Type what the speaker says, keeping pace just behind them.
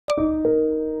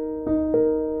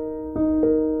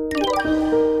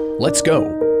Let's go.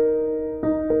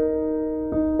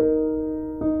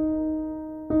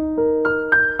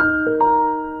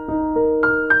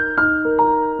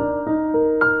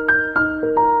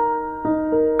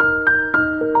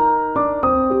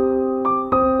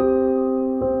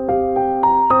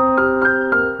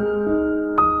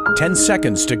 Ten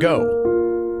seconds to go.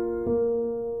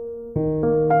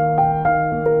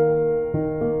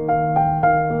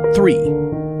 3,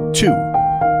 2,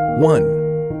 1.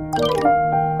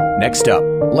 Next up,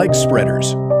 leg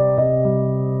spreaders.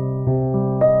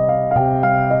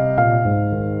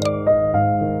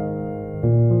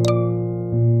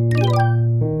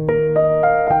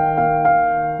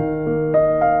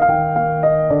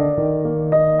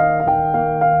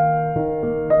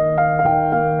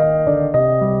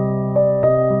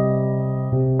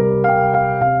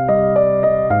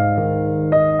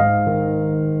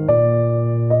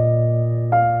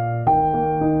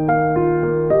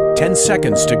 Ten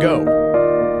seconds to go.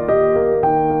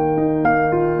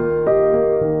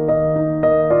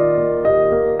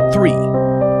 3,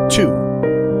 2,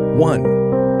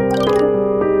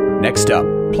 1. Next up,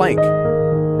 plank.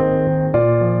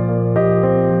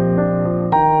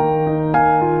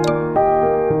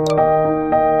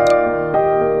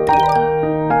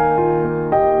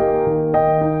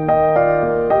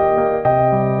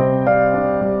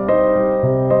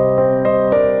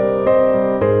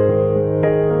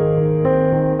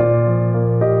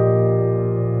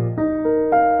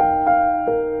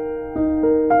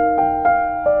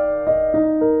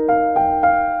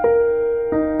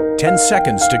 Ten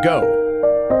seconds to go.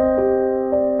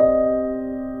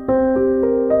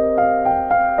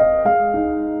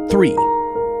 3,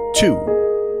 2,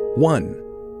 1.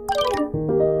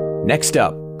 Next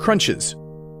up, crunches.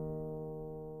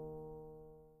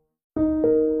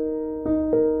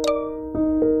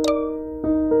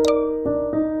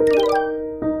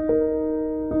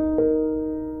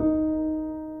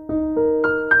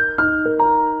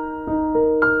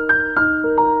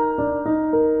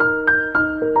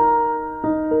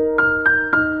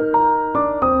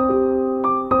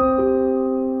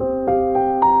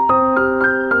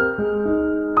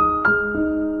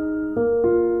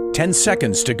 Ten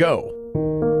seconds to go.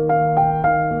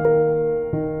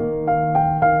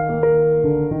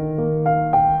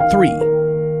 3,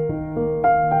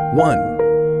 1.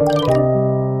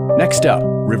 Next up,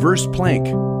 reverse plank.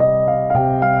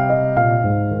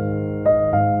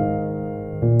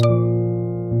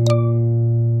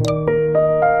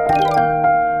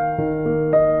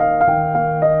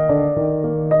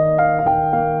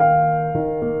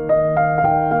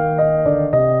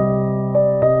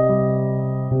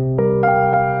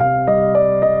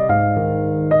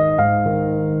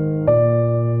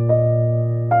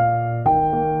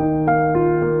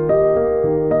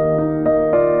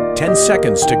 Ten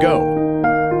seconds to go.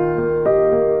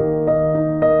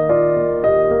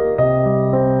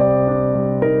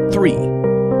 3,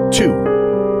 2,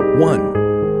 1.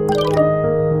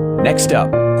 Next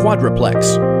up,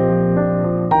 quadruplex.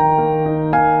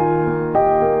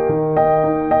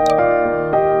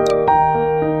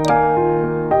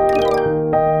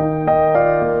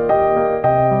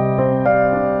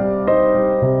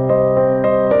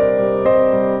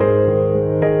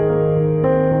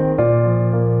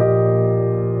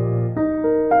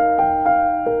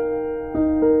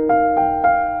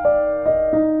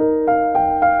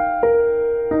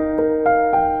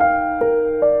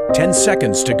 Ten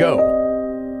seconds to go.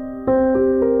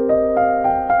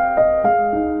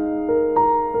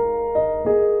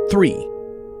 3,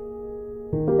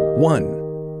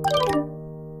 1.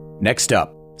 Next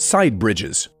up, side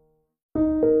bridges.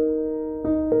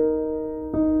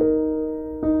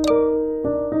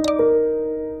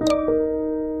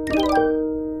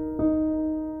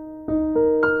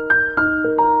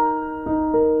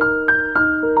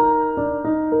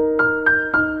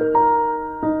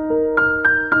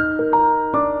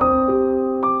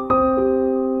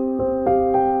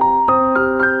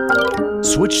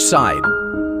 Switch side.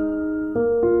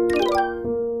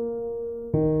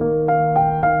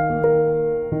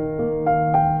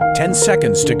 Ten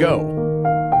seconds to go.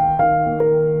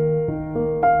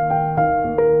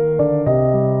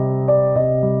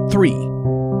 3, 2,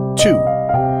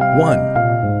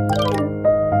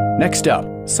 1. Next up,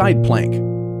 side plank.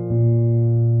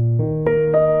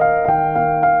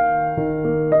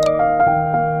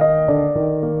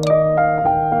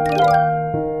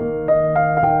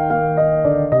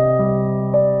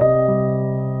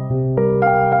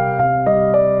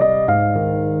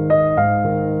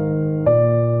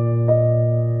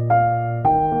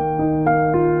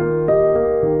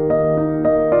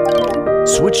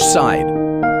 Switch side.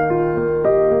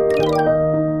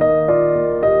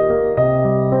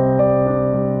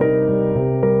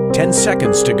 10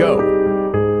 seconds to go.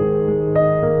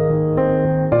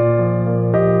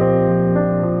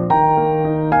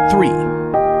 3,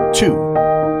 2,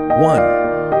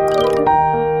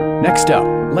 1. Next up,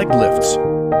 leg lifts.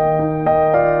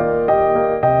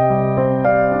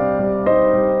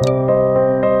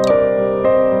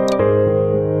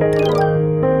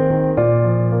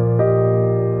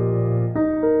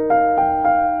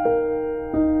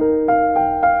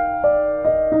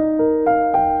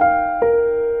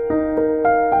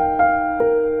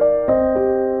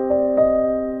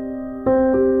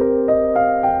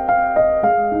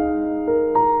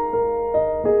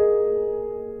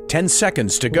 Ten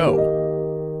seconds to go.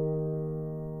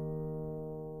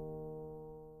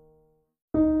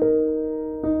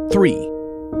 3,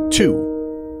 2,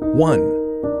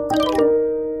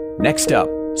 1. Next up,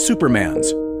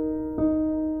 Supermans.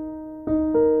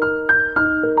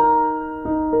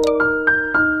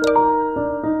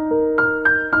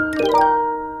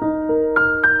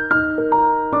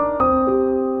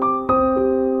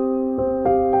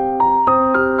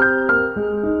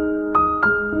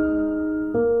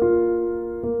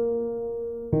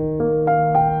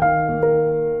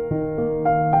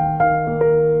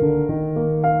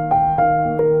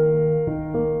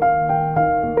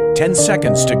 Ten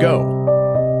seconds to go.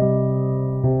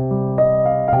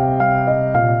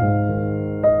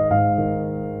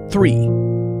 3,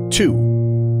 2,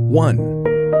 1.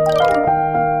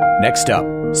 Next up,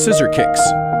 scissor kicks.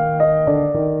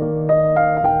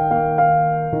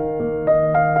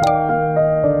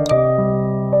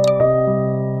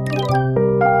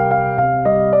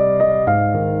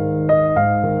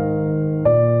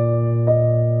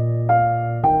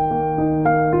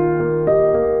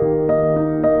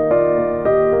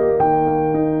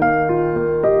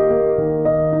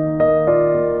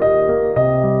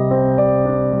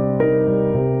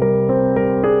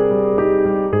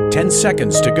 Ten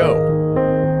seconds to go.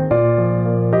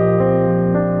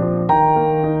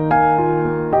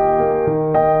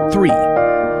 3,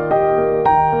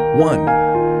 1.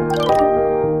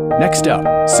 Next up,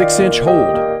 6-inch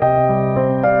hold.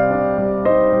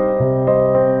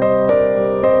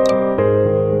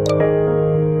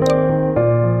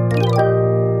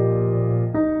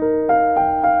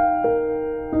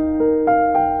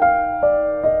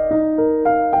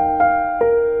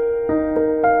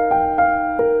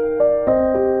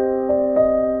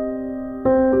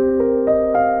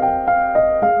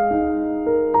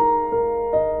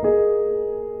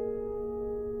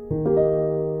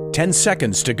 Ten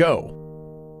seconds to go.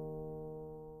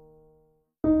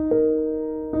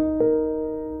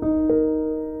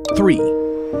 3,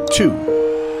 2,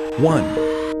 1.